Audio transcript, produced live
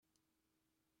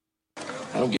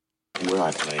I don't give a where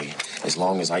I play, as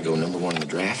long as I go number one in the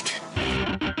draft.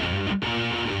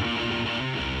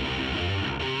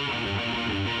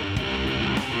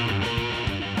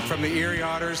 From the Erie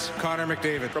Otters, Connor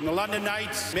McDavid. From the London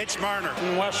Knights, Mitch Marner.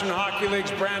 From the Western Hockey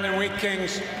League's Brandon Wheat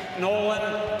Kings,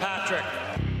 Nolan Patrick.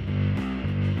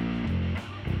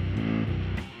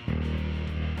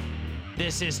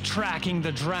 This is Tracking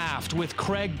the Draft with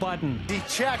Craig Button. He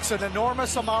checks an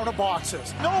enormous amount of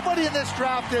boxes. Nobody in this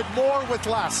draft did more with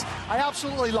less. I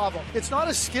absolutely love him. It's not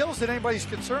his skills that anybody's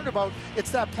concerned about.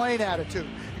 It's that playing attitude.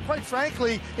 And quite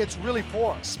frankly, it's really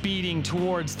poor. Speeding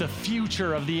towards the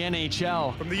future of the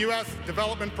NHL. From the U.S.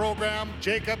 Development Program,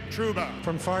 Jacob Truba.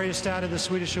 From Färjestad of the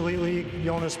Swedish Elite League,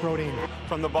 Jonas Brodin.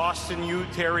 From the Boston U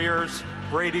Terriers,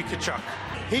 Brady Tkachuk.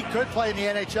 He could play in the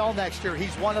NHL next year.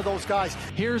 He's one of those guys.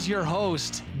 Here's your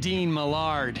host, Dean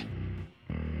Millard.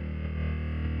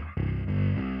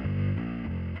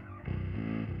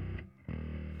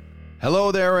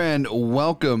 Hello there and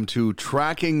welcome to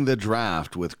Tracking the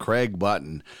Draft with Craig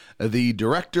Button. The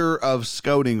Director of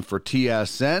Scouting for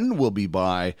TSN will be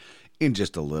by in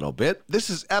just a little bit. This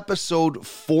is episode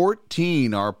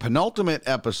 14, our penultimate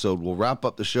episode. We'll wrap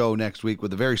up the show next week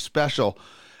with a very special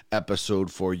episode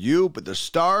for you, but the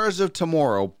stars of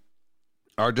tomorrow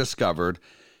are discovered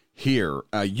here.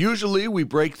 Usually we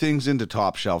break things into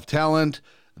top shelf talent,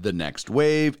 the next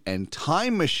wave, and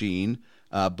time machine,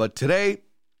 but today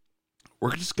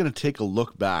we're just going to take a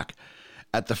look back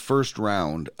at the first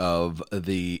round of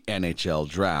the NHL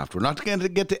draft. We're not going to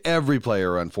get to every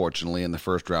player, unfortunately, in the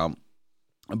first round,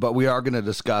 but we are going to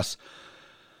discuss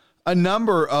a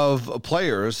number of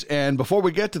players, and before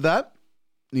we get to that,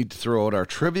 need to throw out our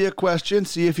trivia question,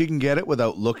 see if you can get it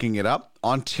without looking it up.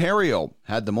 Ontario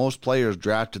had the most players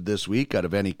drafted this week out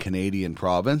of any Canadian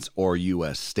province or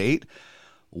U.S. state.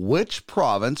 Which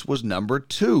province was number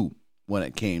 2 when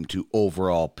it came to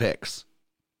overall picks?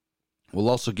 We'll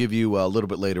also give you a little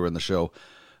bit later in the show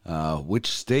which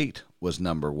state was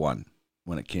number 1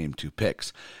 when it came to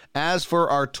picks. As for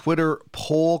our Twitter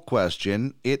poll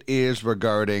question, it is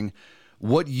regarding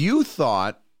what you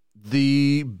thought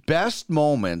the best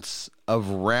moments of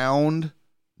round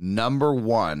number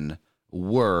 1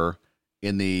 were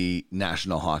in the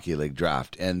National Hockey League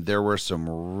draft. And there were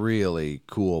some really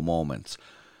cool moments.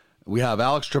 We have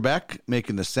Alex Trebek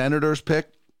making the Senators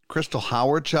pick, Crystal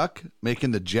Howardchuk making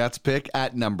the Jets pick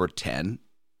at number 10.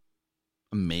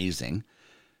 Amazing.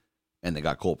 And they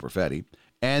got Cole Perfetti.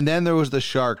 And then there was the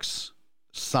Sharks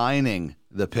signing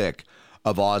the pick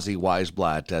of Ozzy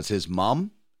Weisblatt as his mom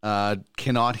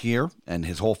cannot hear, and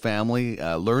his whole family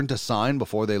learned to sign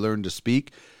before they learned to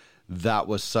speak. That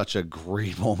was such a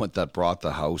great moment that brought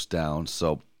the house down.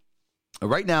 So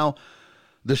right now,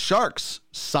 the Sharks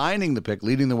signing the pick,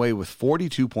 leading the way with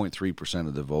 42.3%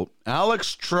 of the vote.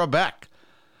 Alex Trebek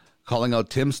calling out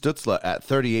Tim Stützle at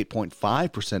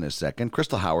 38.5% is second.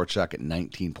 Crystal Howardchuk at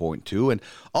 19.2%, and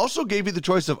also gave you the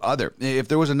choice of other. If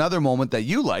there was another moment that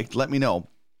you liked, let me know.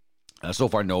 So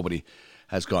far, nobody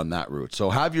has gone that route. So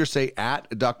have your say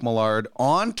at Duck Millard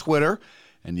on Twitter,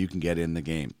 and you can get in the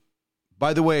game.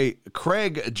 By the way,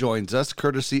 Craig joins us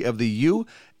courtesy of the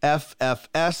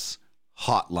UFFS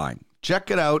hotline.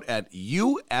 Check it out at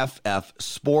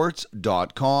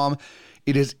uffsports.com.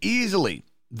 It is easily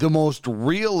the most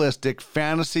realistic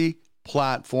fantasy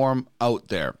platform out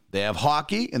there. They have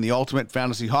hockey in the Ultimate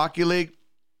Fantasy Hockey League.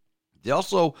 They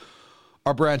also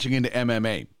are branching into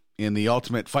MMA in the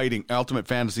Ultimate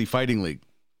Fantasy Fighting League.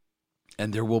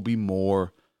 And there will be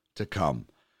more to come.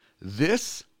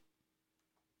 It's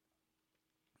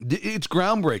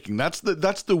groundbreaking.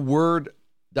 That's the word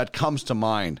that comes to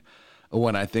mind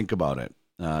when I think about it.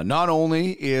 Not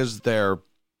only is there,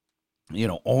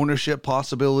 ownership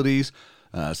possibilities.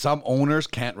 Some owners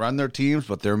can't run their teams,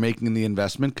 but they're making the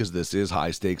investment because this is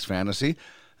high stakes fantasy.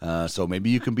 So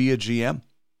maybe you can be a GM.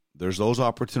 There's those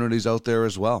opportunities out there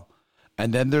as well.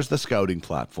 And then there's the scouting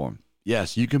platform.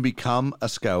 Yes, you can become a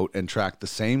scout and track the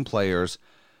same players,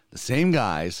 the same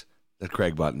guys that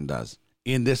Craig Button does.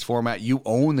 In this format, you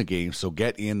own the game, so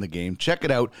get in the game. Check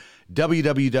it out,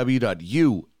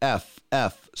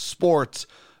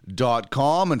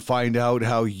 www.uffsports.com, and find out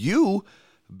how you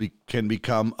can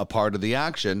become a part of the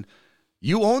action.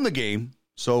 You own the game,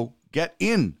 so get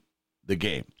in the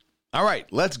game. All right,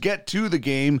 let's get to the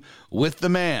game with the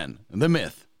man, the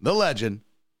myth, the legend,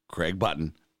 Craig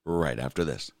Button, right after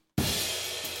this.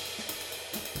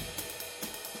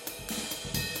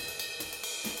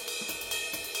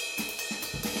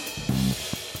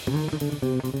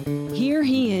 Here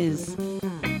he is,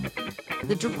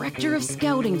 the director of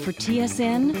scouting for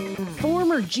TSN,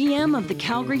 former GM of the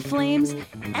Calgary Flames,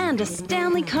 and a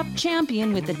Stanley Cup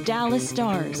champion with the Dallas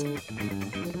Stars.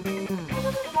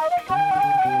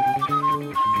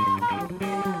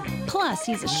 Plus,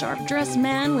 he's a sharp-dressed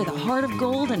man with a heart of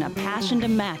gold and a passion to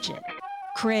match it.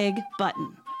 Craig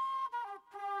Button.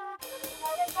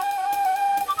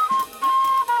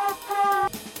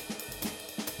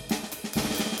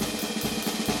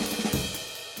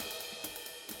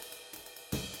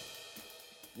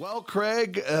 Well,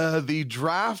 Craig, the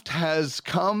draft has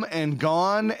come and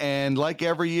gone, and like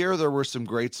every year, there were some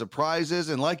great surprises,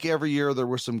 and like every year, there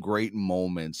were some great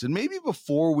moments. And maybe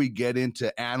before we get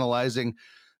into analyzing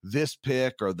this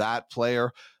pick or that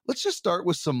player, let's just start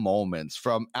with some moments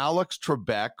from Alex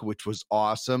Trebek, which was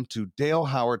awesome, to Dale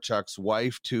Hawerchuk's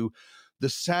wife, to the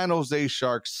San Jose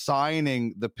Sharks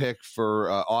signing the pick for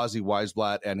Ozzy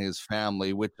Weisblatt and his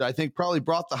family, which I think probably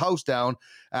brought the house down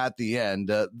at the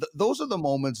end. Those are the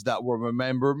moments that we'll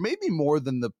remember, maybe more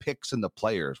than the picks and the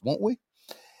players, won't we?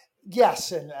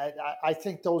 Yes, and I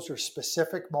think those are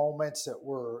specific moments that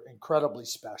were incredibly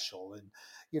special. And,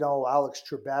 you know, Alex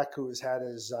Trebek, who has had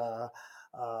his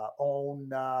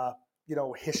own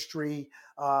history,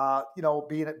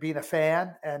 being a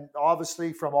fan, and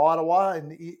obviously from Ottawa,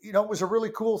 and it was a really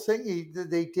cool thing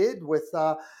they did with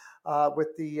the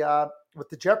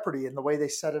Jeopardy and the way they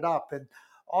set it up, and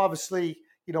obviously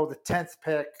the 10th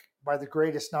pick by the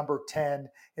greatest number 10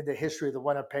 in the history of the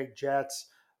Winnipeg Jets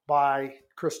by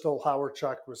Crystal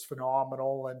Hawerchuk was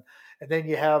phenomenal, and then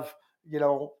you have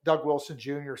Doug Wilson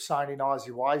Jr. signing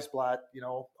Ozzy Weisblatt.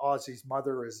 Ozzy's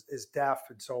mother is deaf.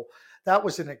 And so that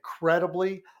was an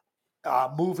incredibly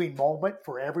moving moment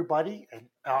for everybody. And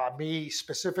me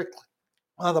specifically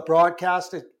on the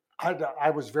broadcast,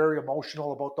 I was very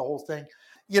emotional about the whole thing.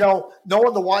 Knowing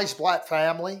the Weisblatt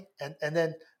family and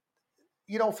then,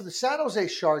 for the San Jose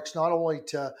Sharks, not only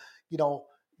to,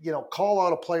 call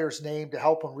out a player's name to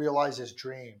help him realize his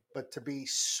dream, but to be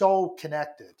so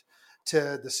connected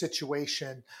to the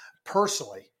situation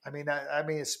personally. I mean,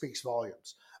 it speaks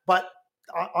volumes. But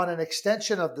on an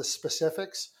extension of the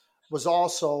specifics was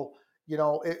also,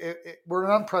 we're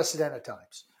in unprecedented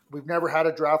times. We've never had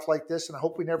a draft like this, and I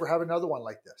hope we never have another one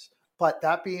like this. But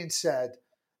that being said,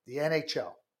 the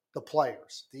NHL, the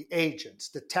players, the agents,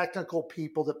 the technical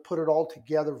people that put it all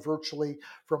together virtually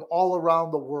from all around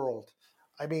the world,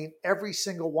 I mean, every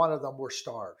single one of them were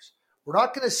stars. We're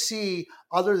not going to see,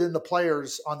 other than the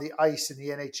players on the ice in the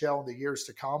NHL in the years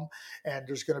to come, and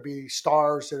there's going to be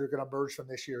stars that are going to emerge from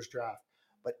this year's draft.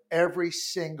 But every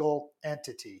single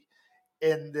entity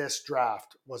in this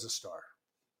draft was a star.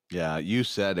 Yeah, you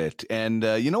said it. And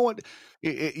you know what?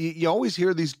 You always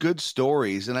hear these good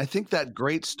stories. And I think that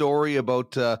great story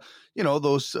about,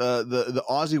 those, the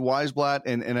Ozzy Weisblatt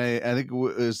and I think it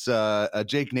was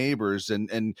Jake Neighbors.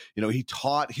 And he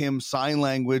taught him sign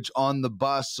language on the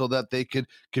bus so that they could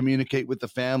communicate with the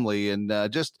family. And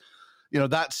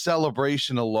that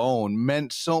celebration alone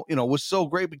meant was so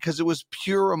great because it was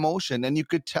pure emotion. And you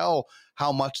could tell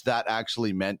how much that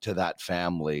actually meant to that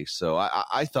family. So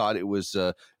I thought it was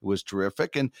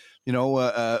terrific. And,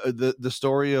 the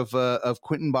story of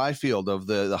Quinton Byfield, of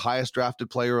the highest drafted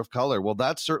player of color. Well,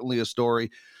 that's certainly a story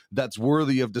that's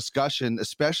worthy of discussion,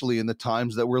 especially in the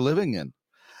times that we're living in.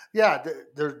 Yeah,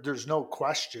 there's no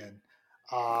question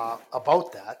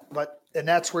about that. And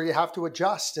that's where you have to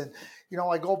adjust. And,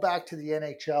 I go back to the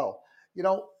NHL,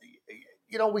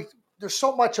 there's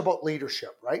so much about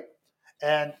leadership, right?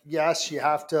 And yes, you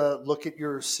have to look at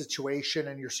your situation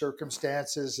and your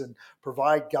circumstances and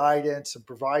provide guidance and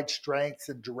provide strength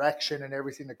and direction and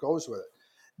everything that goes with it.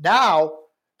 Now,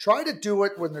 try to do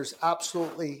it when there's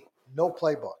absolutely no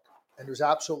playbook and there's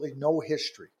absolutely no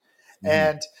history. Mm-hmm.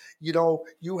 And,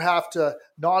 you have to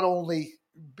not only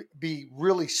be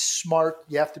really smart,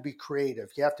 you have to be creative,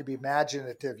 you have to be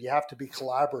imaginative, you have to be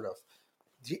collaborative.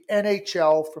 The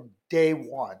NHL from day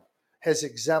one has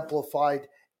exemplified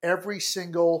every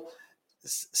single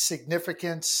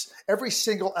significance, every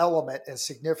single element and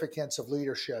significance of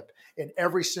leadership in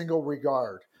every single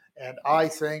regard. And I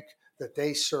think that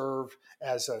they serve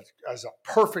as a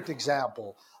perfect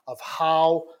example of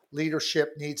how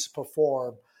leadership needs to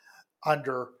perform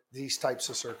under these types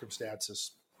of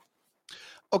circumstances.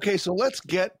 Okay, so let's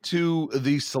get to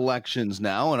the selections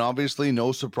now, and obviously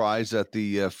no surprise at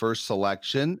the first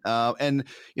selection. And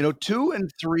 2 and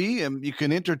 3, you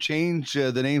can interchange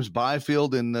the names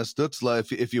Byfield and Stützle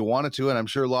if you wanted to, and I'm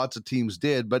sure lots of teams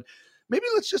did. But maybe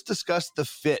let's just discuss the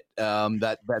fit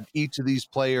that each of these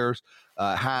players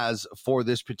has for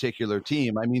this particular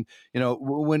team. I mean,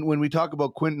 when we talk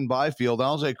about Quinton Byfield,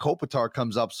 Anze Kopitar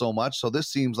comes up so much, so this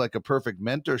seems like a perfect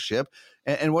mentorship.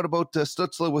 And what about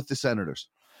Stützle with the Senators?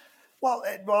 Well,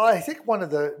 I think one of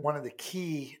the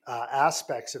key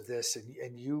aspects of this,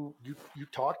 and you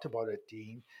talked about it,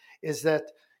 Dean, is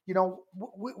that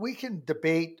we can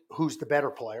debate who's the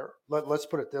better player. Let's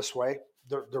put it this way: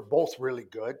 they're both really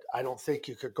good. I don't think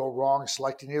you could go wrong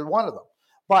selecting either one of them.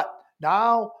 But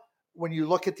now, when you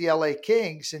look at the LA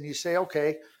Kings and you say,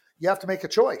 okay, you have to make a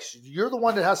choice. You're the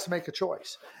one that has to make a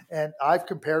choice. And I've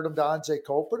compared him to Anze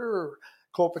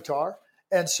Kopitar,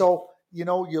 and so. You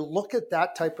look at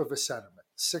that type of a sentiment,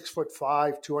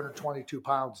 6'5", 222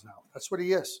 pounds now. That's what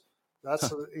he is. That's,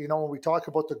 when we talk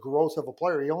about the growth of a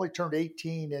player, he only turned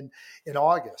 18 in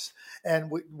August.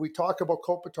 And we talk about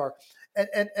Kopitar.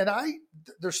 And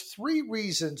there's three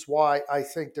reasons why I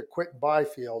think that Quinton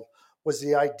Byfield was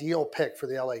the ideal pick for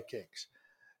the LA Kings.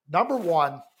 Number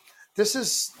one, this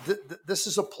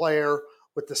is a player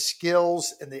with the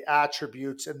skills and the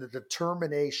attributes and the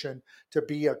determination to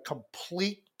be a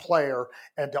complete player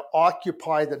and to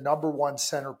occupy the number one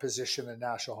center position in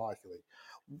National Hockey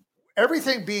League.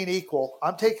 Everything being equal,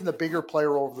 I'm taking the bigger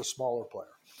player over the smaller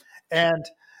player. And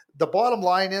the bottom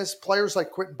line is players like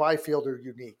Quinton Byfield are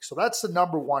unique. So that's the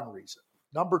number one reason.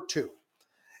 Number two,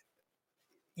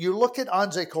 you look at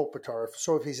Anze Kopitar.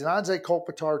 So if he's an Anze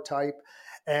Kopitar type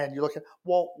and you look at,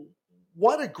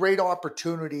 what a great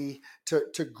opportunity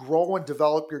to grow and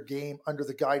develop your game under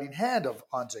the guiding hand of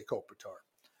Anze Kopitar.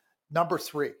 Number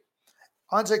three,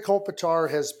 Anze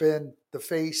Kopitar has been the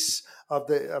face of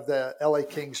the LA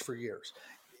Kings for years.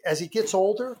 As he gets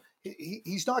older,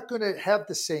 he's not going to have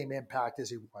the same impact as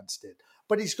he once did,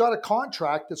 but he's got a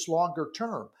contract that's longer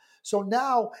term. So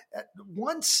now,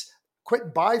 once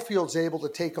Quinton Byfield's able to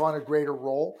take on a greater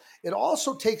role, it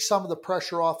also takes some of the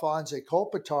pressure off Anze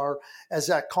Kopitar as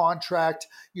that contract,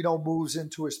 moves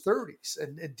into his 30s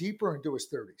and deeper into his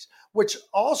 30s, which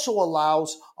also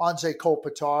allows Anze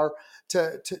Kopitar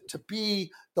to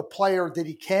be the player that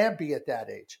he can be at that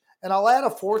age. And I'll add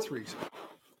a fourth reason.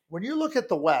 When you look at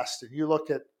the West and you look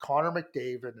at Connor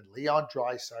McDavid and Leon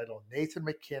Draisaitl, Nathan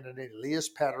McKinnon, Elias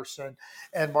Pettersson,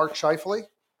 and Mark Scheifele,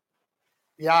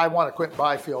 yeah, I want to Quinton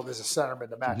Byfield as a centerman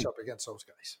to match up against those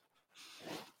guys.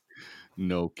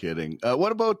 No kidding.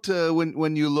 What about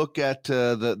when you look at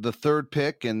the third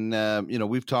pick, and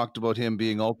we've talked about him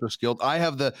being ultra skilled. I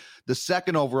have the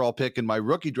second overall pick in my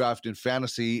rookie draft in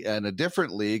fantasy in a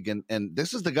different league, and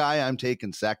this is the guy I'm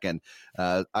taking second.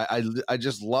 I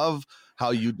just love how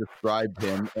you described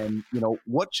him, and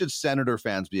what should Senator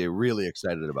fans be really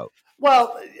excited about?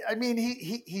 Well, I mean,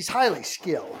 he's highly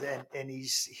skilled, and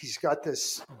he's got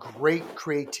this great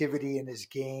creativity in his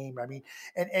game. I mean,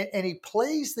 and he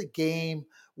plays the game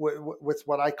with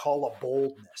what I call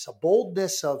a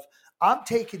boldness of I'm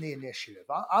taking the initiative.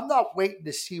 I'm not waiting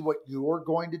to see what you're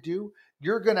going to do.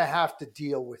 You're going to have to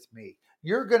deal with me.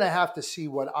 You're going to have to see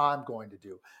what I'm going to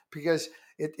do, because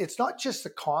it's not just the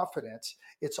confidence;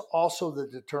 it's also the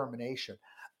determination.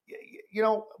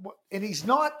 And he's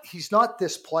not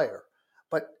this player.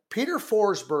 But Peter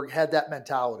Forsberg had that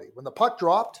mentality. When the puck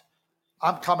dropped,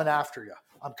 I'm coming after you.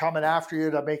 I'm coming after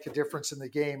you to make a difference in the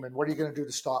game. And what are you going to do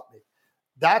to stop me?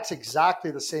 That's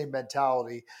exactly the same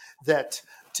mentality that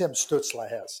Tim Stützle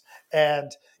has.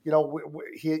 And,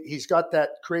 he's got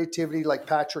that creativity like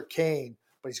Patrick Kane,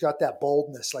 but he's got that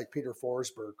boldness like Peter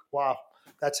Forsberg. Wow,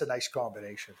 that's a nice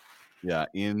combination. Yeah,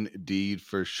 indeed,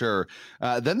 for sure.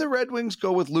 Then the Red Wings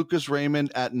go with Lucas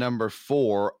Raymond at number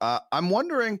 4. I'm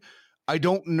wondering, I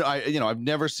don't know. I've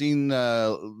never seen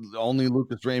only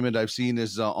Lucas Raymond I've seen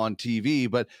is on TV.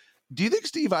 But do you think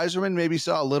Steve Yzerman maybe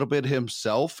saw a little bit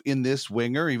himself in this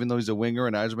winger, even though he's a winger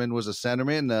and Yzerman was a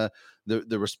centerman?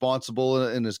 The responsible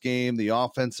in his game, the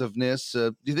offensiveness.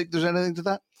 Do you think there's anything to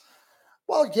that?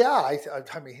 Well, yeah.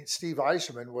 I mean, Steve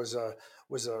Yzerman was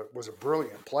a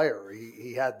brilliant player.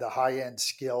 He had the high end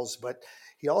skills, but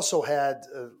he also had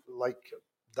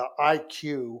the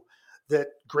IQ that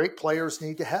great players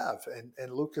need to have.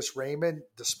 And Lucas Raymond,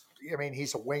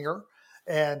 he's a winger,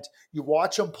 and you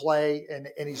watch him play, and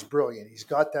he's brilliant. He's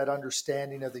got that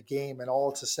understanding of the game and all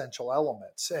its essential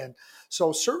elements. And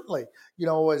so certainly,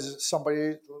 as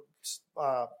somebody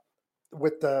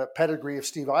with the pedigree of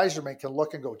Steve Yzerman can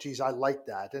look and go, geez, I like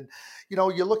that. And,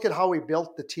 you look at how he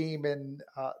built the team in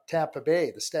Tampa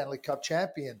Bay, the Stanley Cup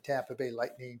champion Tampa Bay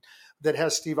Lightning, that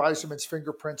has Steve Yzerman's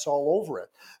fingerprints all over it.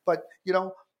 But,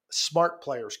 smart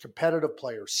players, competitive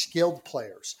players, skilled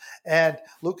players. And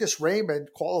Lucas Raymond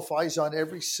qualifies on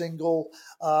every single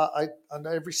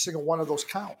one of those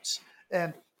counts.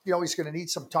 And, he's going to need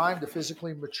some time to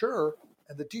physically mature.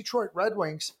 And the Detroit Red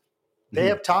Wings, they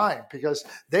have time because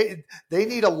they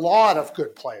need a lot of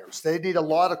good players. They need a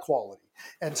lot of quality.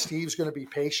 And Steve's going to be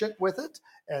patient with it.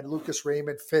 And Lucas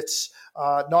Raymond fits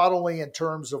not only in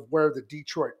terms of where the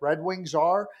Detroit Red Wings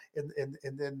are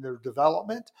in their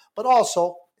development, but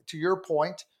also, to your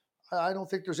point, I don't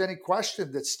think there's any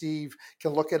question that Steve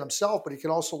can look at himself, but he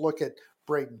can also look at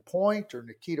Braden Point or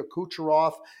Nikita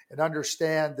Kucherov and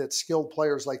understand that skilled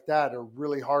players like that are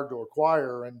really hard to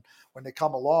acquire. And when they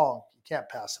come along, you can't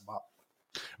pass them up.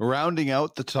 Rounding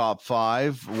out the top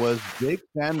 5 was Jake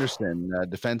Sanderson,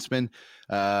 defenseman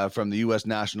from the U.S.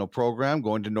 national program,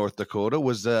 going to North Dakota,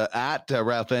 was at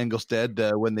Ralph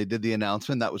Engelstad when they did the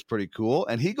announcement. That was pretty cool.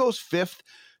 And he goes 5th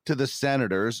to the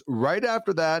Senators. Right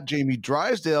after that, Jamie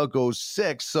Drysdale goes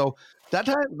 6th. So that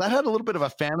had a little bit of a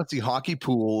fantasy hockey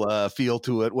pool feel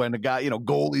to it when a guy,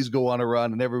 goalies go on a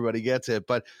run and everybody gets it.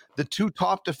 But the 2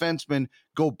 top defensemen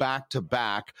go back to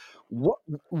back.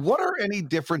 What are any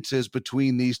differences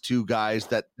between these 2 guys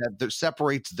that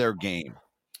separates their game?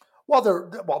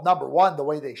 Well, number one, the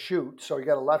way they shoot. So you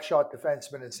got a left shot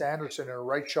defenseman in Sanderson and a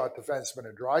right shot defenseman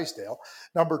in Drysdale.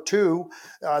 Number 2,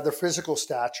 the physical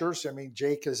statures. I mean,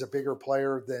 Jake is a bigger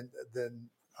player than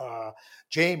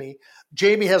Jamie.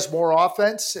 Jamie has more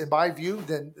offense, in my view,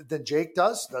 than Jake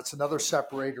does. That's another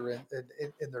separator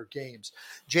in their games.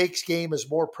 Jake's game is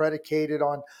more predicated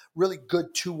on really good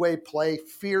two-way play,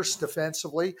 fierce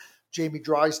defensively. Jamie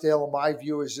Drysdale, in my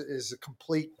view, is a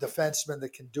complete defenseman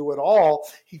that can do it all.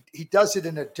 He does it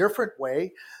in a different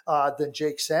way than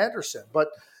Jake Sanderson. But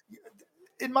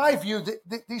in my view,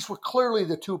 these were clearly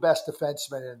the 2 best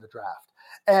defensemen in the draft.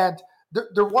 And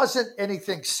there wasn't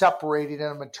anything separating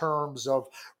them in terms of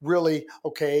really,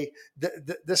 okay,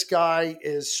 this guy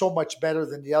is so much better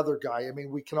than the other guy. I mean,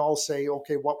 we can all say,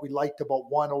 okay, what we liked about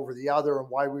one over the other and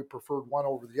why we preferred one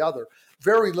over the other.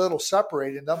 Very little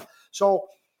separating them. So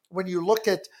when you look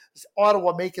at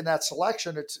Ottawa making that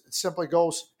selection, it simply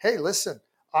goes, hey, listen,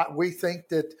 we think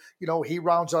that, he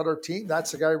rounds out our team.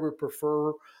 That's the guy we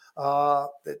prefer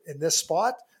in this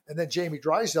spot. And then Jamie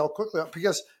Drysdale quickly,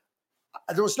 because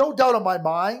there was no doubt in my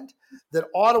mind that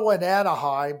Ottawa and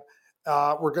Anaheim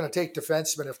were going to take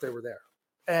defensemen if they were there.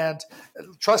 And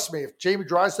trust me, if Jamie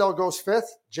Drysdale goes 5th,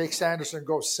 Jake Sanderson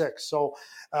goes 6th. So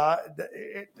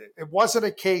it wasn't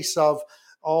a case of,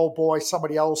 oh boy,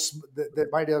 somebody else that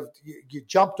might have, you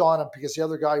jumped on him because the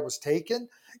other guy was taken.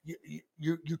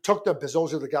 You took them because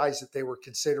those are the guys that they were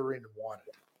considering and wanted.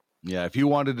 Yeah, if you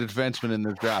wanted a defenseman in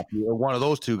this draft, or one of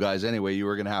those 2 guys anyway, you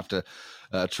were going to have to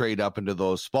trade up into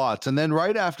those spots. And then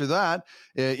right after that,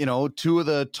 2 of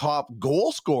the top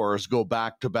goal scorers go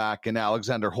back to back in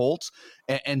Alexander Holtz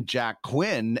and Jack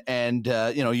Quinn. And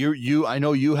I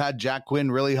know you had Jack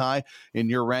Quinn really high in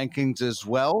your rankings as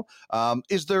well. I'll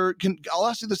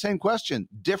ask you the same question: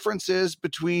 differences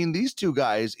between these 2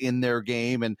 guys in their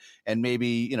game, and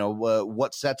maybe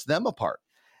what sets them apart?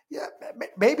 Yeah,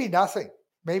 maybe nothing.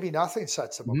 Maybe nothing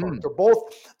sets them apart.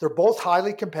 They're both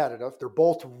highly competitive. They're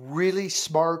both really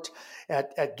smart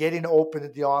at getting open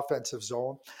in the offensive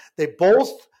zone. They both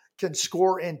can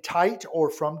score in tight or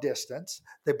from distance.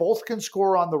 They both can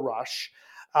score on the rush.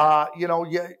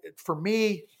 For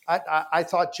me, I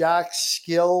thought Jack's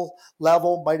skill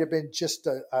level might have been just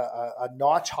a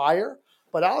notch higher,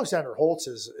 but Alexander Holtz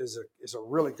is a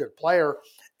really good player.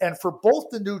 And for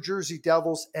both the New Jersey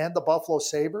Devils and the Buffalo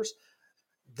Sabres,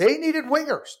 they needed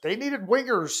wingers. They needed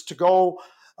wingers to go,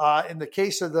 in the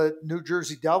case of the New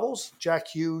Jersey Devils, Jack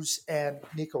Hughes and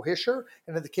Nico Hischier.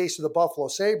 And in the case of the Buffalo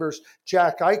Sabres,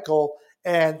 Jack Eichel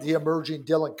and the emerging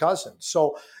Dylan Cousins.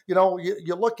 So, you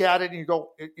look at it and you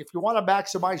go, if you want to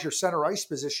maximize your center ice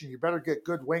position, you better get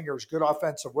good wingers, good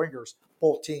offensive wingers.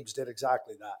 Both teams did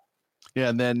exactly that. Yeah,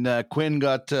 and then Quinn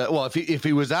got if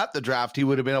he was at the draft, he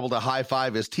would have been able to high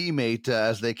five his teammate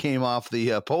as they came off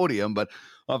the podium, but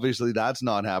obviously that's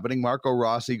not happening. Marco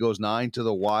Rossi goes 9 to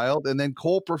the Wild, and then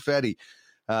Cole Perfetti,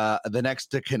 the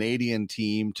next Canadian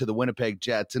team, to the Winnipeg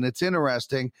Jets. And it's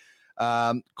interesting,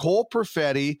 Cole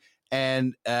Perfetti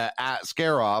and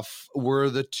Askarov were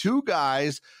the 2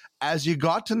 guys. As you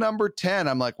got to number 10,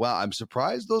 I'm like, wow, I'm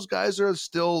surprised those guys are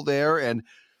still there. And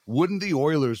wouldn't the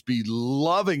Oilers be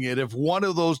loving it if one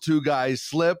of those 2 guys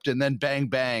slipped and then bang,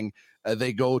 bang,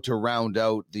 they go to round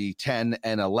out the 10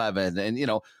 and 11.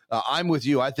 And, I'm with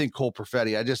you. I think Cole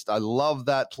Perfetti, I love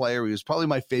that player. He was probably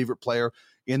my favorite player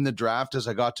in the draft as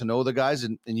I got to know the guys.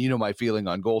 And my feeling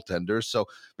on goaltenders. So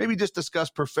maybe just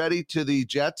discuss Perfetti to the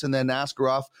Jets and then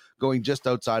Askarov going just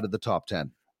outside of the top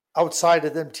 10. Outside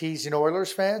of them teasing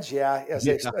Oilers fans, yeah. As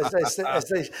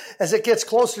it gets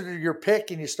closer to your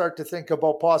pick and you start to think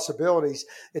about possibilities,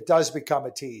 it does become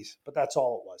a tease. But that's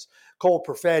all it was. Cole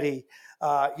Perfetti,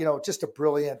 just a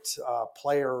brilliant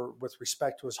player with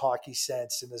respect to his hockey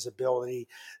sense and his ability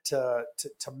to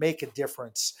make a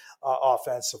difference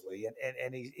offensively,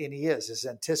 and he is. His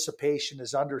anticipation,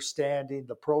 his understanding,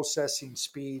 the processing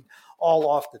speed, all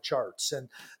off the charts. And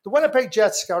the Winnipeg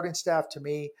Jets scouting staff, to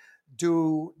me,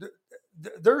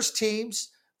 there's teams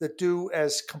that do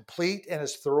as complete and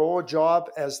as thorough a job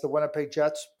as the Winnipeg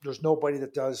Jets. There's nobody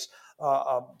that does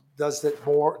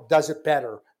it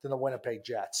better than the Winnipeg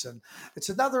Jets. And it's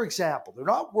another example. They're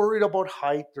not worried about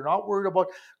height. They're not worried about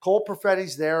Cole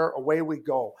Perfetti's there. Away we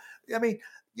go. I mean,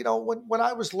 when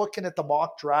I was looking at the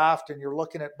mock draft and you're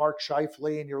looking at Mark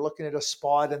Scheifele and you're looking at a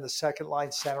spot in the second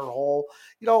line center hole,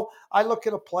 I look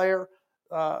at a player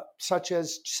such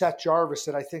as Seth Jarvis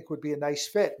that I think would be a nice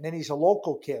fit. And then he's a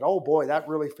local kid. Oh boy, that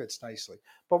really fits nicely.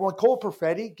 But when Cole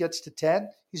Perfetti gets to 10,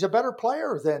 he's a better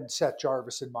player than Seth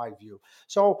Jarvis in my view.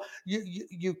 So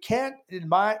you can't,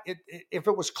 if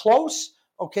it was close,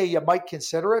 okay, you might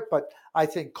consider it, but I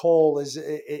think Cole is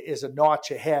a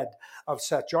notch ahead of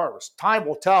Seth Jarvis. Time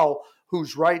will tell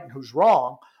who's right and who's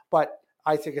wrong, but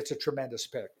I think it's a tremendous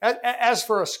pick. As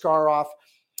for Askarov,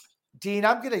 Dean,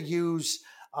 I'm going to use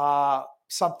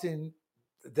something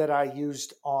that I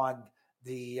used on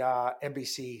the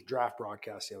NBC draft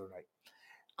broadcast the other night.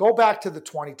 Go back to the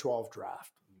 2012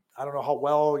 draft. I don't know how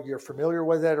well you're familiar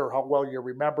with it or how well you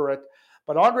remember it,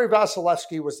 but Andrei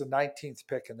Vasilevsky was the 19th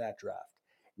pick in that draft.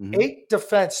 Mm-hmm. 8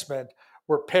 defensemen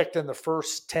were picked in the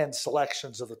first 10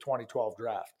 selections of the 2012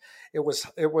 draft. It was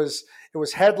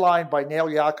headlined by Nail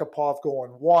Yakupov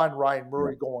going 1, Ryan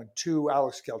Murray going 2,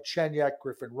 Alex Galchenyuk,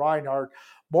 Griffin Reinhart,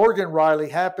 Morgan Riley,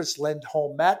 Hampus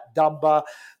Lindholm, Matt Dumba,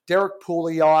 Derek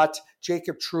Pouliot,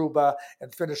 Jacob Trouba,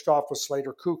 and finished off with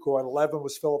Slater Kukoc. At 11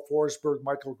 was Philip Forsberg,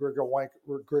 Michael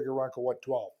Grigorenko at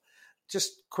 12.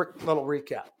 Just quick little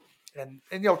recap. And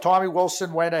Tommy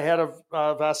Wilson went ahead of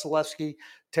Vasilevsky.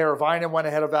 Teravainen went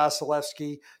ahead of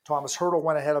Vasilevsky. Thomas Hertl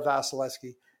went ahead of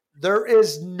Vasilevsky. There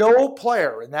is no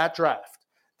player in that draft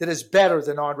that is better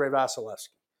than Andrei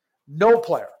Vasilevsky. No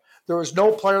player. There is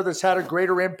no player that's had a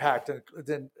greater impact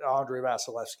than Andrei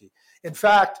Vasilevsky. In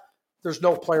fact, there's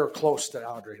no player close to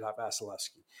Andrei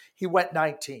Vasilevsky. He went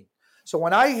 19. So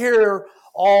when I hear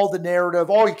all the narrative,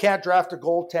 you can't draft a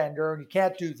goaltender and you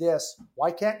can't do this,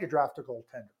 why can't you draft a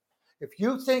goaltender? If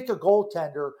you think a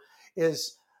goaltender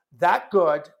is that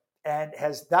good and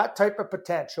has that type of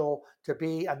potential to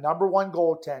be a number one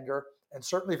goaltender, and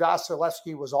certainly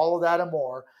Vasilevsky was all of that and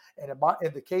more, and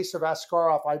in the case of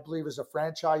Askarov, I believe is a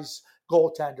franchise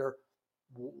goaltender,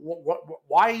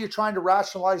 why are you trying to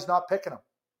rationalize not picking him?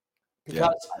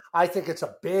 Because I think it's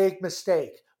a big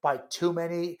mistake by too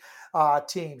many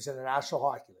teams in the National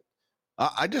Hockey League.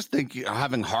 I just think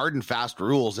having hard and fast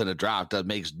rules in a draft that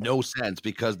makes no sense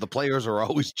because the players are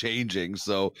always changing.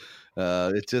 So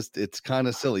it's kind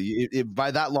of silly.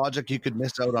 By that logic, you could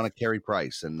miss out on a Carey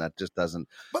Price, and that just doesn't.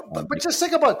 But just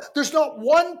think about it. There's not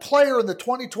one player in the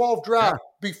 2012 draft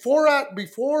before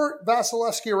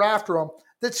Vasilevsky or after him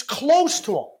that's close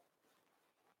to him.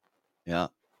 Yeah.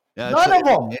 None of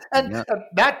them. And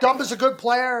Matt Dumba's a good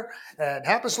player, and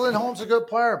Hampus Lindholm's a good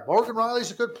player, Morgan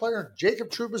Riley's a good player, and Jacob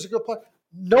Trouba's a good player.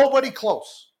 Nobody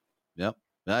close. Yep.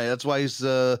 Yeah, that's why he's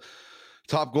top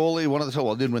goalie, one of the top.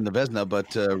 Well, didn't win the Vezina, but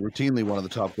routinely one of the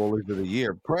top goalies of the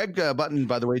year. Craig Button,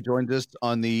 by the way, joined us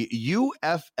on the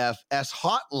UFFS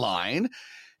hotline,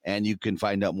 and you can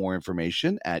find out more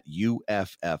information at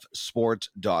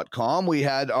uffsports.com. We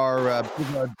had our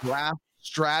draft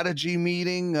strategy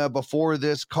meeting before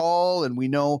this call, and we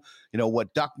know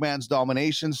what Duckman's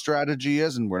domination strategy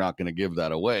is, and we're not going to give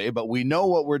that away, but we know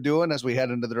what we're doing as we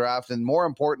head into the draft, and more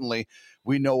importantly,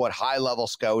 we know what high level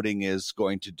scouting is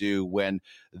going to do when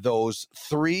those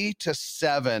 3 to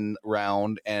 7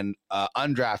 round and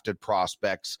undrafted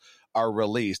prospects are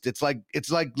released. It's like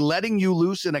letting you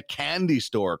loose in a candy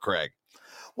store, Craig.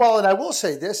 Well, and I will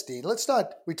say this, Dean,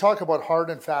 we talk about hard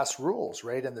and fast rules,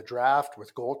 right, in the draft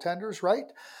with goaltenders, right?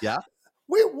 Yeah.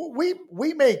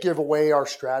 We may give away our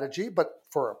strategy, but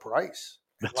for a price.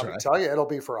 Let me tell you, it'll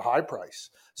be for a high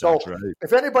price. So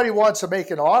if anybody wants to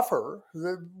make an offer,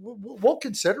 we'll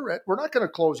consider it. We're not going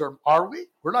to close are we?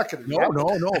 We're not going to.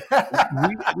 No.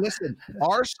 Listen,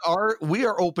 we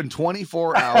are open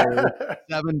 24 hours,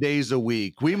 7 days a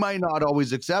week. We might not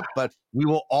always accept, but we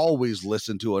will always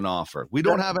listen to an offer. We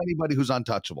don't have anybody who's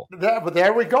untouchable. But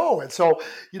there we go. And so,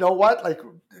 you know what?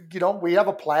 We have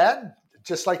a plan,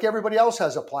 just like everybody else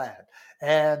has a plan.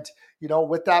 And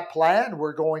with that plan,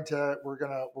 we're gonna work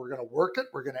it.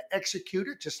 We're gonna execute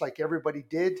it just like everybody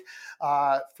did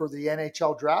for the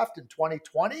NHL draft in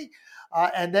 2020,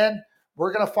 and then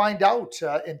we're gonna find out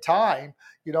in time,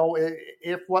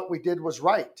 if what we did was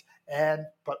right.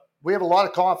 But we have a lot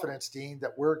of confidence, Dean,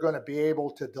 that we're going to be able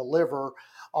to deliver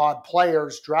on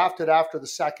players drafted after the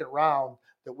second round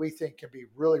that we think can be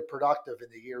really productive in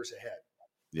the years ahead.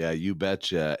 Yeah, you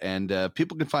betcha. And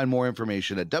people can find more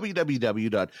information at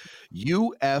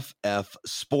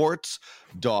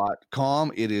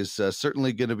www.uffsports.com. It is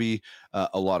certainly going to be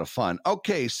a lot of fun.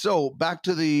 Okay, so back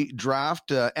to the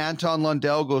draft. Anton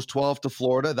Lundell goes 12 to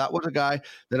Florida. That was a guy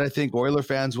that I think Oiler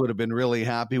fans would have been really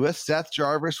happy with. Seth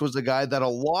Jarvis was a guy that a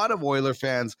lot of Oiler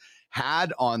fans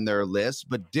had on their list,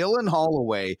 but Dylan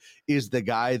Holloway is the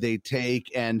guy they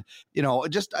take. And, I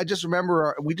just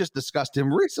remember we just discussed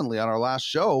him recently on our last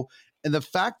show. And the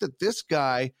fact that this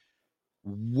guy,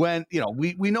 when,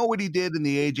 we know what he did in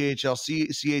the AJHL,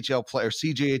 CHL player,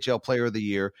 CJHL player of the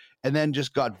year, and then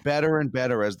just got better and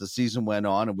better as the season went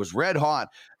on. It was red hot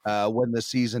when the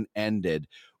season ended.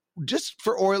 Just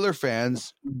for Oiler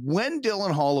fans, when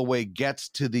Dylan Holloway gets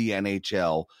to the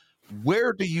NHL,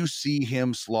 where do you see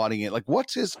him slotting it? Like,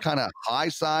 what's his kind of high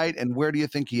side, and where do you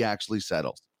think he actually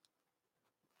settles?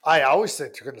 I always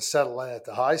think they're going to settle in at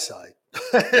the high side.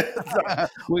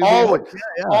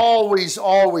 Always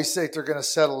think they're going to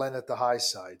settle in at the high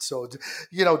side. So,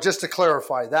 just to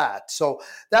clarify that. So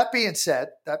that being said,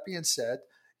 I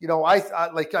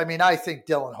think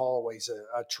Dylan Holloway's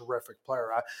a terrific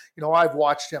player. I've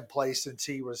watched him play since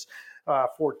he was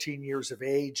 14 years of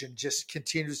age and just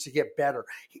continues to get better.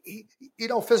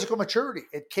 Physical maturity,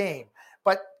 it came,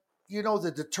 but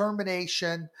the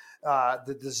determination,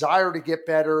 the desire to get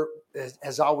better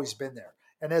has always been there.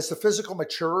 And as the physical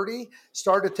maturity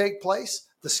started to take place,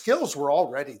 the skills were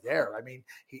already there. I mean,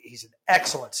 he's an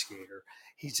excellent skater.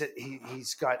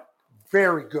 He's got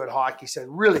very good hockey sense,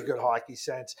 really good hockey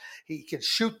sense. He can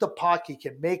shoot the puck. He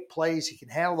can make plays. He can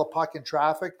handle the puck in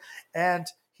traffic. And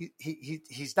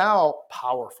he's now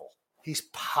powerful. He's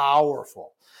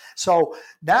powerful. So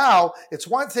now it's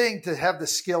one thing to have the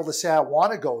skill to say, I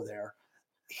want to go there.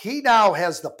 He now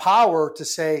has the power to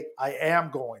say, I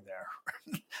am going there.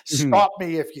 Stop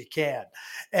me if you can.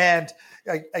 And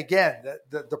again,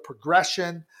 the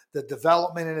progression, the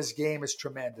development in his game is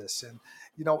tremendous. And,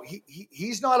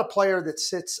 he's not a player that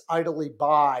sits idly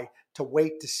by to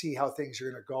wait to see how things are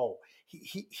going to go.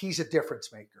 He's a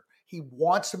difference maker. He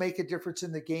wants to make a difference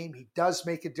in the game. He does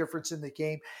make a difference in the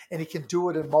game, and he can do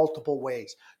it in multiple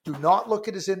ways. Do not look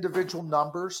at his individual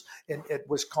numbers. At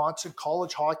Wisconsin,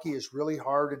 college hockey is really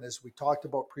hard, and as we talked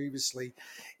about previously,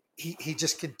 he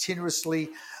just continuously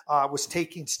was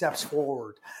taking steps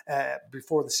forward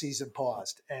before the season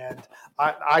paused. And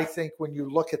I think when you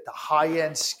look at the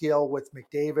high-end skill with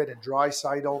McDavid and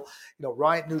Draisaitl,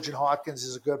 Ryan Nugent-Hopkins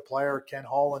is a good player. Ken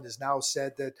Holland has now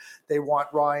said that they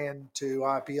want Ryan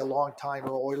to be a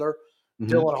long-timer Oiler.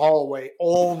 Mm-hmm. Dylan Holloway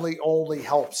only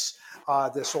helps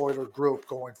this Oiler group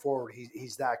going forward.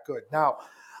 He's that good. Now,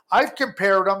 I've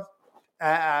compared him.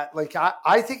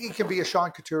 I think he can be a Sean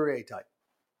Couturier type.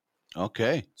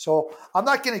 Okay. So I'm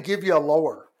not going to give you a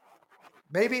lower.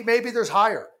 Maybe there's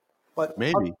higher, but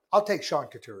maybe I'll take Sean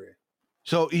Couturier.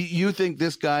 So you think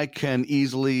this guy can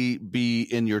easily be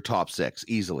in your top six?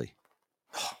 Easily?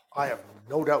 I have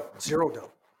no doubt, zero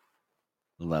doubt.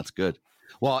 Well, that's good.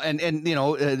 Well, and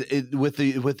with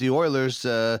the Oilers,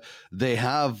 they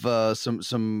have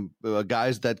some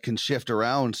guys that can shift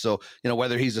around. So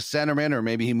whether he's a centerman or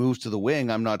maybe he moves to the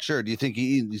wing, I'm not sure. Do you think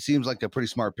he seems like a pretty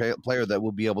smart player that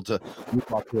will be able to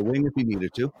move off to the wing if he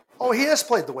needed to? Oh, he has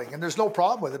played the wing, and there's no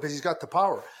problem with it because he's got the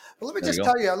power. But let me just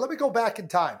tell you. Let me go back in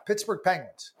time. Pittsburgh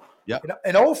Penguins. Yeah.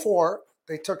 In 2004,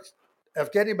 they took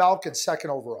Evgeny Malkin second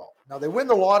overall. Now they win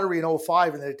the lottery in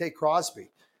 2005, and they take Crosby.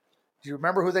 Do you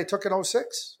remember who they took in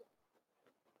 2006?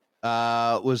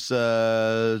 Was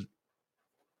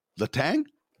Letang?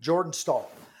 Jordan Staal.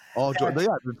 Oh, Jordan.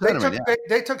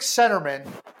 They took centerman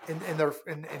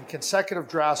in consecutive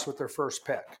drafts with their first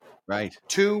pick. Right.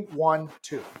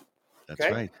 2-1-2.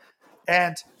 That's right.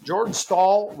 And Jordan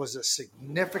Staal was a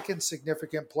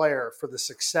significant player for the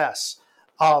success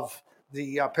of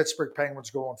the Pittsburgh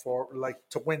Penguins going forward,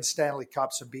 to win Stanley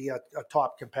Cups and be a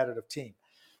top competitive team.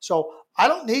 So I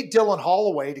don't need Dylan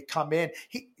Holloway to come in.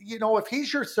 If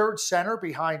he's your third center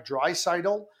behind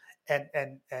Draisaitl and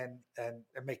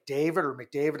McDavid, or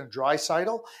McDavid and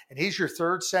Draisaitl, and he's your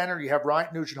third center, you have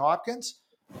Ryan Nugent-Hopkins.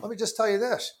 Let me just tell you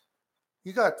this: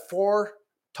 you got 4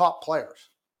 top players.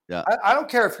 Yeah, I don't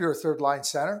care if you're a third line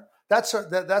center. That's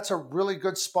a really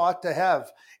good spot to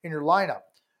have in your lineup.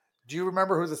 Do you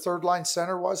remember who the third line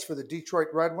center was for the Detroit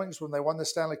Red Wings when they won the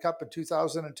Stanley Cup in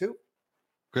 2002?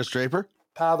 Chris Draper?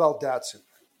 Pavel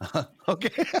Datsyuk.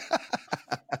 Okay.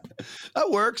 That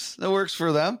works. That works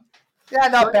for them. Yeah,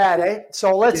 not bad, eh?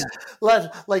 So let's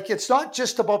it's not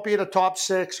just about being a top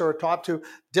 6 or a top 2.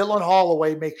 Dylan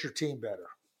Holloway makes your team better.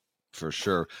 For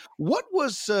sure. What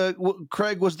was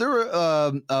Craig? Was there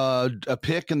a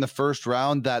pick in the first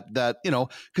round that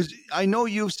because I know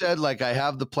you've said like I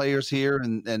have the players here,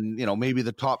 and maybe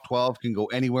the top 12 can go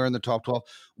anywhere in the top 12.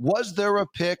 Was there a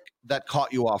pick that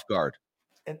caught you off guard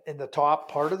in the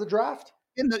top part of the draft?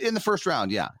 In the first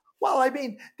round, yeah. Well, I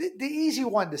mean, the easy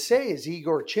one to say is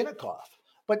Igor Chinnikov,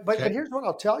 but here's what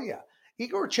I'll tell you: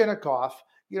 Igor Chinnikov,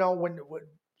 when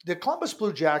the Columbus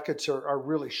Blue Jackets are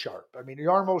really sharp. I mean,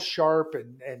 Jarmo's sharp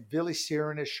and Billy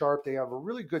Siren is sharp. They have a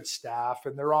really good staff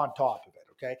and they're on top of it.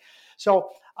 Okay.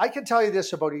 So I can tell you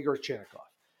this about Igor Chinnikov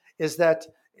is that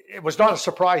it was not a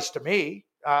surprise to me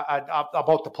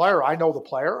about the player. I know the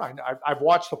player. I've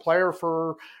watched the player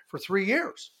for 3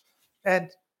 years, and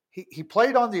he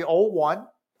played on the 01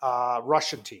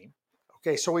 Russian team.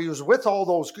 Okay, so he was with all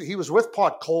those. He was with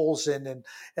Podkolzin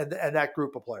and that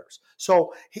group of players.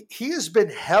 So he has been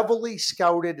heavily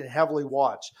scouted and heavily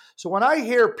watched. So when I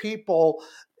hear people,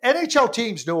 NHL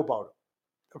teams knew about him.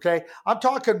 Okay, I'm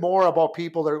talking more about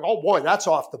people that are, oh boy, that's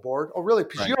off the board. Oh really?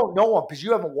 Because you don't know him because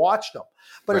you haven't watched him.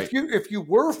 But if you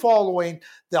were following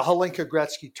the Hlinka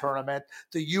Gretzky tournament,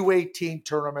 the U18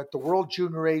 tournament, the World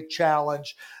Junior A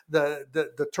Challenge,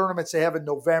 the tournaments they have in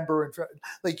November, and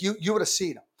like you would have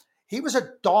seen him. He was a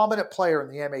dominant player in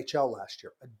the MHL last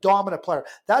year, a dominant player.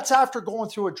 That's after going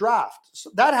through a draft.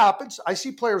 So that happens. I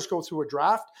see players go through a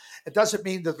draft. It doesn't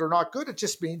mean that they're not good. It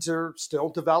just means they're still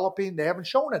developing. They haven't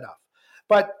shown enough.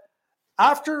 But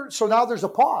so now there's a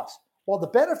pause. Well, the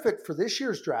benefit for this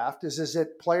year's draft is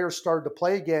that players started to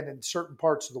play again in certain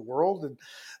parts of the world, and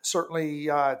certainly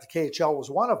the KHL was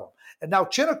one of them. And now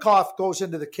Chinnikov goes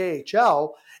into the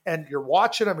KHL, and you're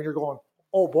watching him, and you're going,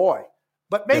 oh boy.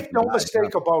 But make no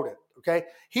mistake about it, okay?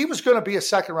 He was going to be a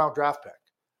second-round draft pick.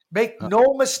 Make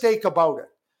no mistake about it.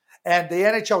 And the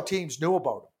NHL teams knew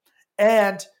about him.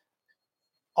 And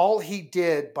all he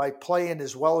did by playing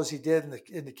as well as he did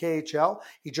in the KHL,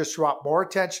 he just brought more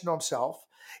attention to himself.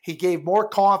 He gave more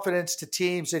confidence to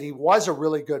teams that he was a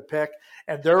really good pick.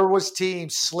 And there was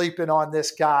teams sleeping on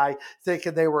this guy,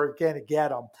 thinking they were going to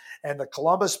get him. And the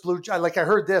Columbus Blue, like I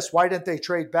heard this, why didn't they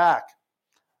trade back?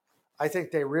 I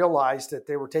think they realized that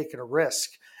they were taking a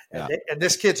risk. And, and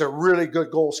this kid's a really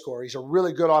good goal scorer. He's a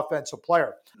really good offensive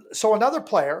player. So another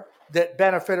player that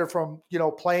benefited from,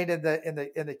 playing in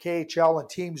the KHL and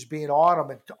teams being on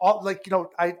him.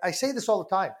 And I say this all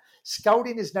the time.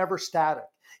 Scouting is never static.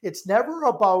 It's never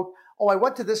about, oh, I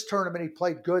went to this tournament, he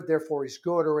played good, therefore he's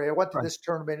good. Or I went to this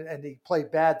tournament and he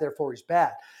played bad, therefore he's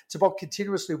bad. It's about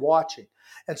continuously watching.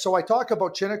 And so I talk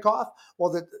about Chinnikov.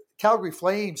 Well, the Calgary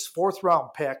Flames 4th-round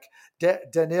pick,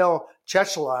 Daniil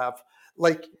Chechelev,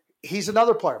 he's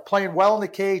another player playing well in the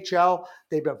KHL.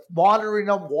 They've been monitoring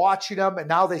him, watching him, and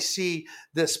now they see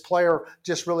this player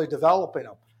just really developing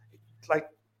him.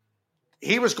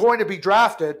 He was going to be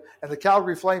drafted, and the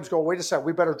Calgary Flames go, wait a second,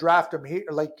 we better draft him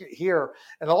here.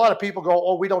 And a lot of people go,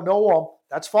 oh, we don't know him.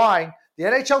 That's fine. The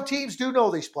NHL teams do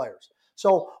know these players.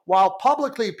 So while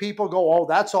publicly people go, oh,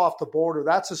 that's off the board or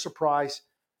that's a surprise,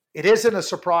 it isn't a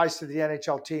surprise to the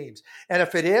NHL teams. And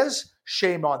if it is,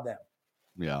 shame on them.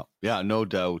 Yeah, no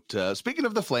doubt. Speaking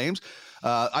of the Flames,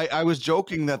 I was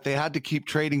joking that they had to keep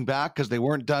trading back because they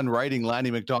weren't done writing Lanny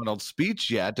McDonald's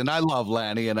speech yet. And I love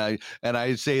Lanny, and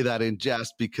I say that in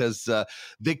jest because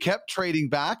they kept trading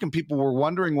back and people were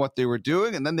wondering what they were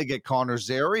doing. And then they get Connor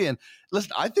Zary. And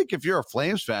listen, I think if you're a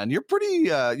Flames fan, you're pretty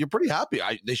happy.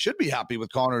 They should be happy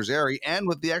with Connor Zary and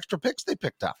with the extra picks they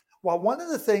picked up. Well, one of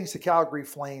the things the Calgary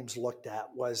Flames looked at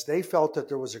was they felt that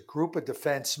there was a group of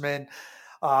defensemen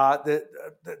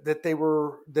that they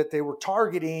were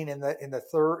targeting in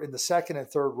the second and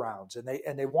third rounds,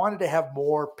 and they wanted to have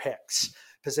more picks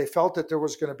because they felt that there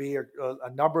was going to be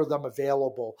a number of them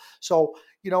available. So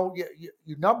you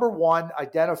number one,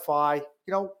 identify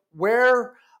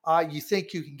where you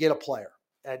think you can get a player.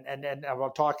 And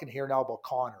I'm talking here now about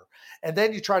Connor. And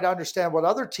then you try to understand what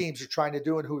other teams are trying to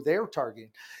do and who they're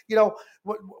targeting.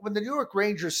 When the New York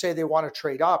Rangers say they want to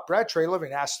trade up, Brad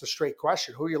Treliving asks the straight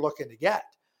question, who are you looking to get?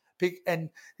 And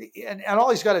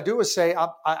all he's got to do is say,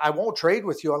 I won't trade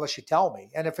with you unless you tell me.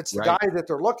 And if it's the guy that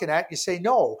they're looking at, you say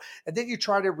no. And then you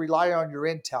try to rely on your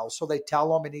intel. So they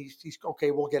tell him and he's okay,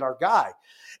 we'll get our guy.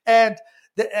 And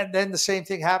And then the same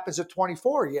thing happens at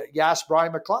 24. You ask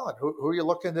Brian McClellan, who are you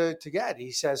looking to get?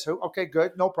 He says, okay,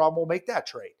 good, no problem. We'll make that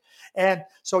trade. And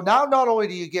so now not only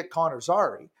do you get Connor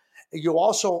Zary, you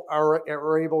also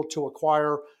are able to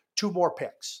acquire 2 more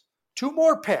picks. 2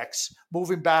 more picks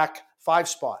moving back 5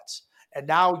 spots. And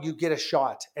now you get a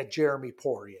shot at Jeremy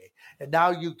Poirier. And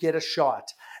now you get a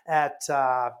shot at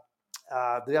the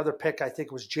other pick, I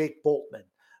think was Jake Boltman,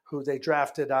 who they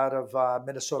drafted out of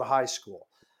Minnesota High School.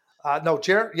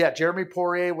 Jeremy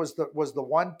Poirier was the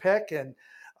one pick, and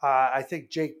I think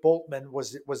Jake Boltman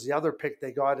was the other pick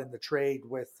they got in the trade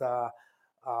with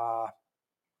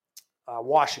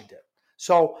Washington.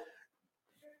 So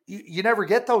you never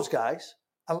get those guys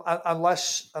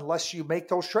unless you make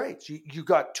those trades. You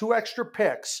got 2 extra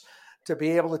picks to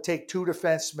be able to take 2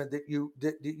 defensemen that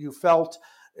you felt.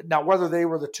 Now, whether they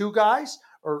were the 2 guys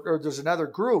or there's another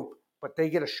group, but they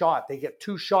get a shot. They get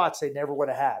 2 shots they never would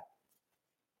have had.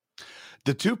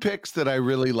 The 2 picks that I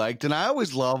really liked, and I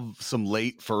always love some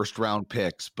late first-round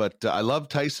picks, but I love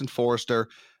Tyson Forster,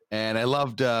 and I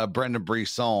loved Brendan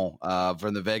Brisson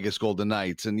from the Vegas Golden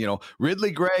Knights. And,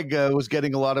 Ridley Gregg was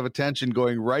getting a lot of attention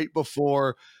going right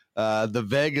before the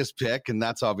Vegas pick, and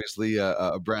that's obviously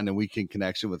a Brandon Wheat King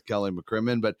connection with Kelly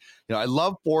McCrimmon. But, I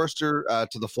love Forster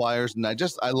to the Flyers, and I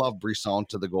love Brisson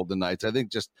to the Golden Knights. I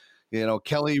think just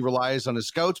Kelly relies on his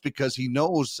scouts because he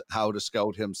knows how to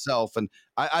scout himself. And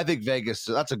I think Vegas,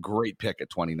 that's a great pick at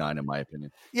 29, in my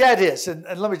opinion. Yeah, it is. And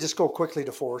let me just go quickly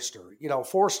to Forster.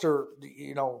 Forster,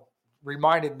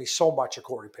 reminded me so much of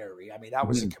Corey Perry. I mean, that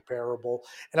was incomparable.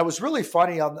 And it was really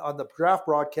funny on the draft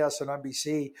broadcast on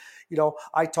NBC.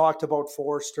 I talked about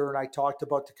Forster and I talked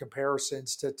about the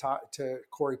comparisons to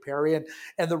Corey Perry. And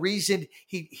the reason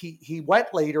he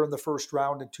went later in the first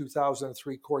round in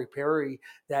 2003, Corey Perry,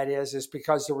 that is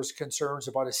because there was concerns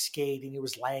about his skating. He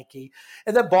was lanky.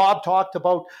 And then Bob talked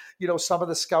about, some of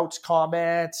the scouts'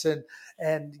 comments and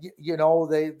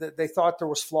they thought there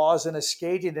was flaws in his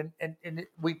skating. And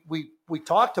we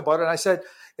talked about it, and I said,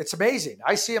 it's amazing.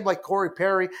 I see him like Corey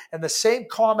Perry, and the same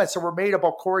comments that were made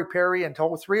about Corey Perry in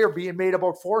 2003 are being made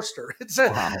about Forster. It's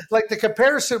like the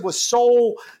comparison was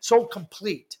so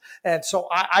complete. And so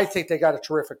I think they got a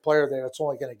terrific player there that's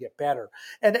only going to get better.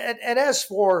 And as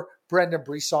for Brendan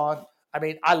Brisson, I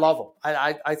mean, I love him.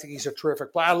 I think he's a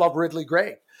terrific player. I love Ridley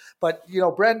Gregg. But,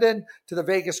 Brendan to the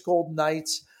Vegas Golden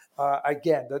Knights,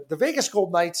 again, the Vegas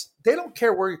Golden Knights, they don't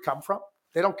care where you come from.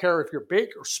 They don't care if you're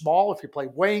big or small, if you play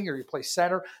wing or you play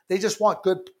center. They just want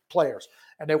good players.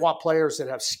 And they want players that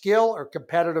have skill, are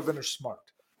competitive, and are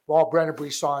smart. Well, Brendan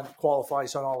Brisson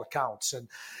qualifies on all accounts. And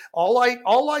all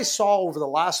I saw over the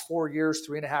last 4 years,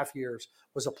 3.5 years,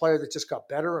 was a player that just got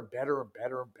better and better and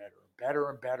better and better and better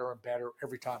and better and better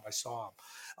every time I saw him.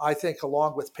 I think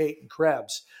along with Peyton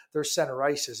Krebs, their center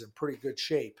ice is in pretty good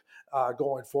shape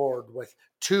going forward with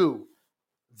 2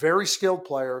 very skilled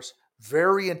players,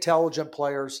 very intelligent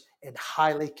players, and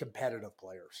highly competitive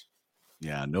players.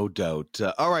 Yeah, no doubt.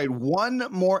 All right, one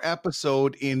more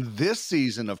episode in this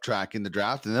season of Tracking the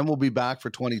Draft, and then we'll be back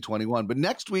for 2021. But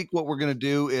next week, what we're going to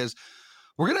do is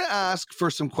we're going to ask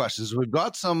for some questions. We've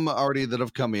got some already that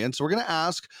have come in, so we're going to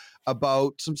ask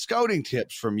about some scouting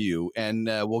tips from you, and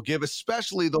we'll give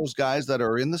especially those guys that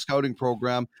are in the scouting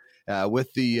program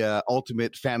with the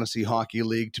Ultimate Fantasy Hockey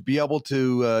League to be able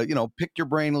to, pick your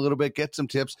brain a little bit, get some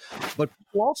tips, but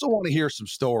we also want to hear some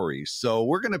stories. So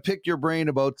we're going to pick your brain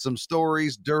about some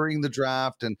stories during the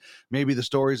draft and maybe the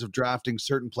stories of drafting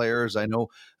certain players. I know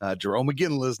Jerome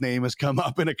McGinley's name has come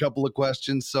up in a couple of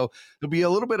questions. So there'll be a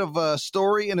little bit of a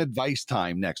story and advice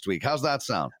time next week. How's that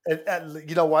sound? And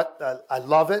you know what? I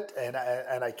love it, and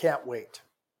I can't wait.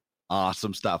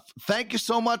 Awesome stuff. Thank you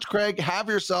so much, Craig. Have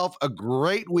yourself a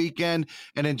great weekend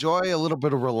and enjoy a little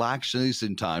bit of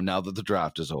relaxation time now that the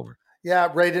draft is over. Yeah,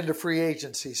 right into free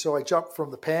agency. So I jumped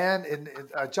from the pan and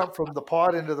I jumped from the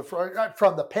pot into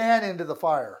from the pan into the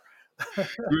fire.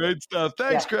 Great stuff.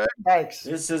 Thanks, Craig. Thanks.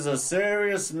 This is a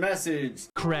serious message.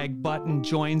 Craig Button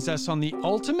joins us on the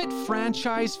Ultimate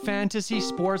Franchise Fantasy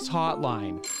Sports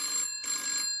Hotline.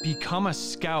 Become a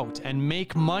scout and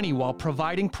make money while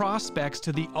providing prospects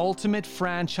to the Ultimate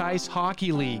Franchise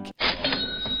Hockey League.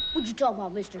 What you talking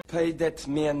about, mister? Pay that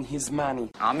man his money.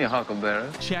 I'm your huckleberry.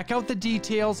 Check out the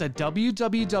details at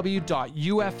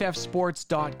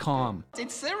www.uffsports.com.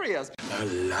 It's serious. I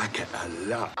like it a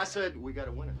lot. I said we got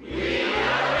a winner.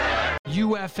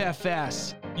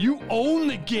 UFFS. You own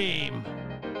the game.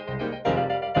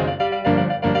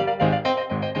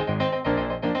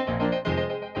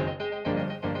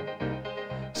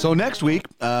 So next week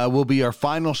will be our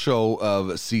final show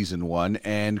of season 1.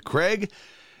 And Craig,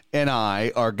 and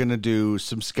I are going to do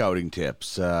some scouting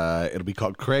tips. It'll be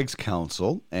called Craig's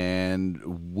Counsel,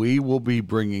 and we will be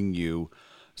bringing you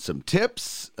some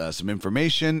tips, some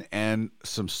information, and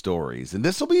some stories. And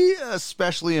this will be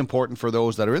especially important for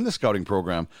those that are in the scouting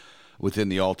program within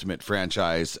the Ultimate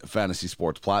Franchise Fantasy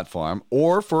Sports platform,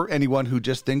 or for anyone who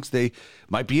just thinks they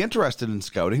might be interested in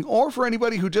scouting, or for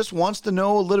anybody who just wants to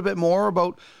know a little bit more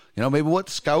about, maybe what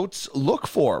scouts look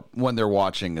for when they're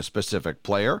watching a specific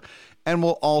player. And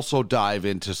we'll also dive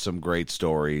into some great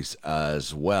stories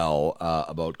as well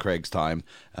about Craig's time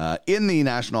in the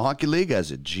National Hockey League as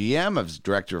a GM, as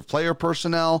Director of Player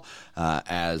Personnel,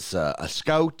 as a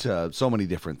scout, so many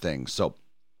different things. So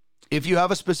if you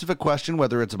have a specific question,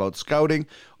 whether it's about scouting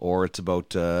or it's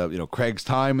about Craig's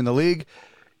time in the league,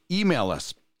 email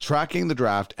us,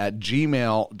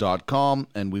 trackingthedraft@gmail.com,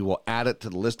 and we will add it to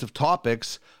the list of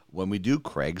topics when we do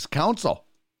Craig's Counsel.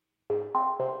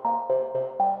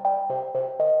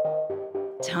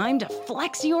 Time to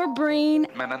flex your brain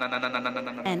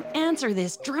and answer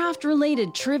this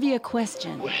draft-related trivia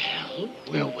question. Well,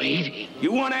 we're waiting.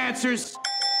 You want answers?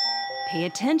 Pay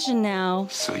attention now.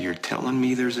 So you're telling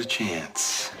me there's a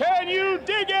chance? Can you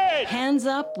dig it? Hands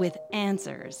up with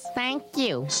answers. Thank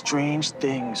you. Strange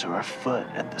things are afoot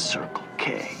at the Circle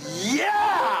K.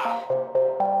 Yeah!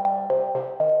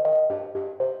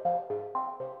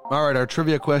 All right, our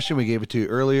trivia question, we gave it to you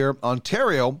earlier.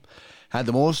 Ontario had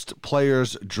the most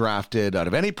players drafted out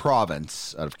of any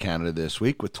province out of Canada this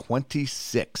week with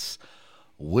 26.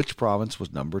 Which province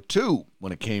was number 2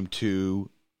 when it came to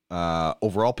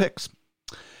overall picks?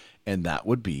 And that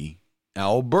would be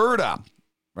Alberta.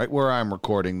 Right where I'm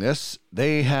recording this,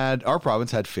 our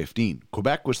province had 15.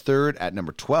 Quebec was third at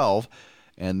number 12.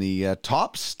 And the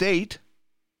top state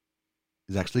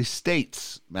is actually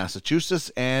states,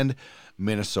 Massachusetts and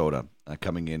Minnesota,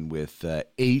 coming in with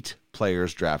 8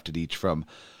 players drafted each from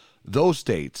those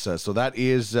states. So that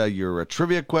is your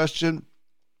trivia question.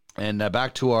 And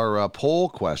back to our poll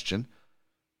question.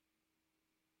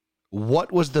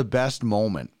 What was the best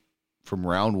moment from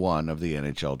round 1 of the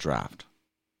NHL draft?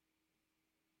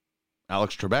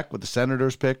 Alex Trebek with the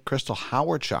Senators pick. Crystal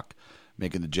Howardchuk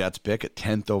making the Jets pick at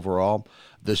 10th overall.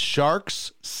 The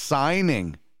Sharks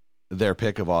signing their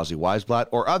pick of Ozzy Weisblatt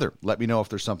or other. Let me know if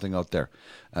there's something out there.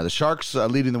 The Sharks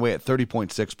leading the way at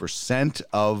 30.6%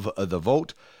 of the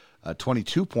vote.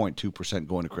 22.2%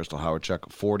 going to Crystal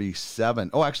Howardchuk. 47.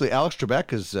 Oh, actually, Alex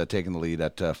Trebek is taking the lead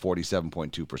at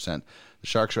 47.2%. The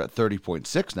Sharks are at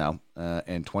 30.6 now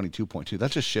and 22.2.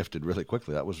 That just shifted really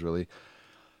quickly. That was really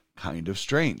kind of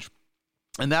strange.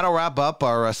 And that'll wrap up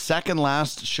our second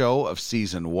last show of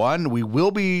Season 1. We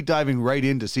will be diving right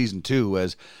into Season 2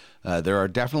 as there are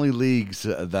definitely leagues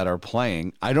that are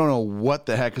playing. I don't know what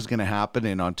the heck is going to happen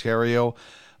in Ontario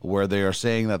where they are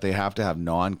saying that they have to have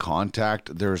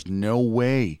non-contact. There's no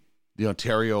way the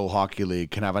Ontario Hockey League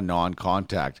can have a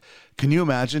non-contact. Can you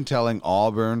imagine telling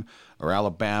Auburn or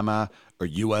Alabama or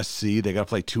USC they got to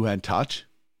play two-hand touch?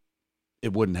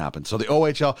 It wouldn't happen. So the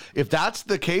OHL, if that's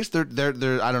the case, they're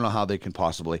I don't know how they can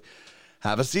possibly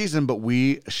have a season, but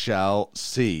we shall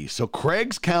see. So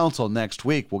Craig's Counsel next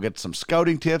week. We'll get some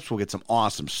scouting tips. We'll get some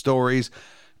awesome stories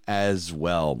as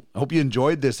well. I hope you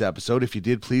enjoyed this episode. If you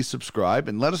did, please subscribe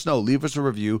and let us know. Leave us a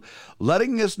review,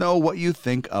 letting us know what you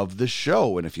think of the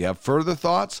show. And if you have further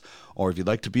thoughts or if you'd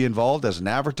like to be involved as an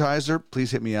advertiser, please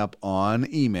hit me up on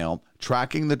email,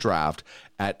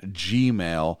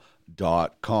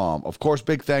 trackingthedraft@gmail.com. Of course,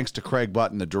 big thanks to Craig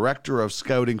Button, the Director of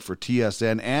Scouting for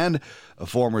TSN and a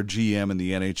former GM in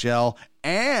the NHL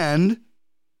and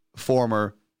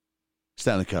former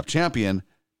Stanley Cup champion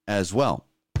as well.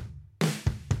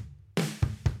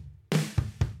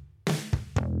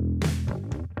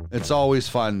 It's always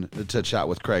fun to chat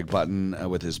with Craig Button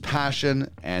with his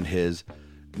passion and his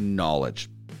knowledge.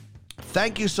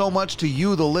 Thank you so much to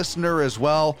you, the listener, as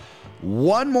well.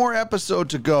 One more episode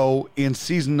to go in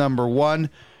season number 1,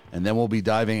 and then we'll be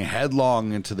diving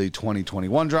headlong into the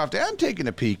 2021 draft and taking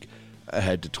a peek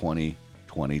ahead to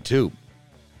 2022.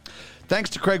 Thanks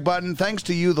to Craig Button. Thanks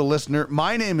to you, the listener.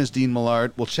 My name is Dean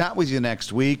Millard. We'll chat with you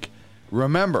next week.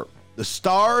 Remember, the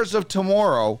stars of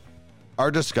tomorrow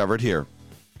are discovered here.